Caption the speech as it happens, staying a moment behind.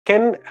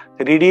can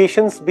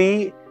radiations be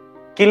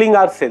killing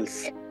our cells?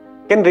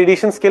 Can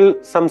radiations kill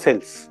some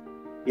cells?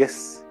 Yes.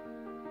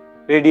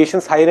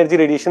 Radiations, high energy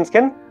radiations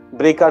can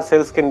break our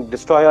cells, can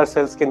destroy our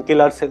cells, can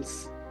kill our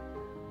cells.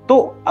 So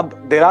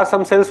there are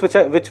some cells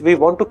which we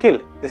want to kill,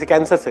 जैसे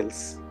cancer cells.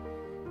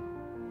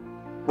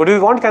 Would we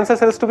want cancer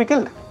cells to be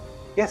killed?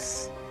 Yes.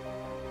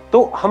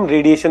 तो हम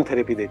radiation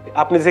therapy देते हैं.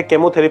 आपने जैसे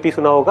chemotherapy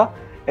सुना होगा,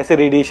 ऐसे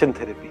radiation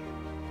therapy.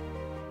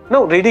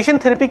 Now, radiation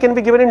therapy can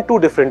be given in two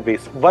different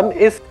ways. One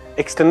is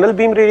external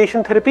beam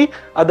radiation therapy,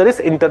 other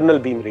is internal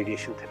beam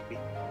radiation therapy.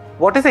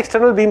 What is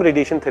external beam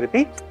radiation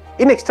therapy?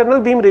 In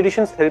external beam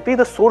radiation therapy,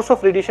 the source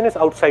of radiation is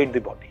outside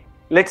the body.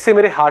 Let's say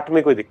मेरे heart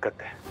में कोई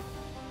दिक्कत है.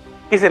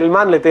 इसे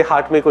मान लेते हैं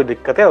heart में कोई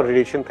दिक्कत है और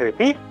radiation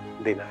therapy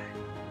देना है.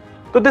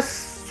 तो this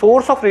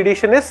source of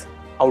radiation is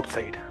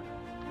outside.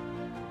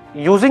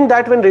 Using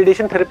that when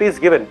radiation therapy is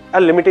given,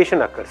 a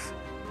limitation occurs.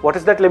 What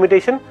is that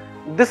limitation?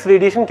 This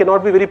radiation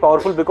cannot be very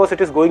powerful because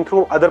it is going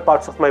through other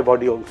parts of my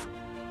body also.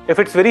 If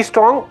it's very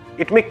strong,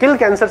 it may kill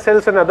cancer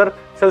cells and other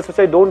cells which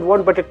I don't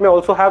want, but it may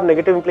also have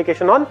negative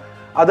implication on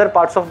other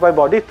parts of my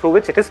body through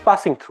which it is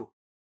passing through.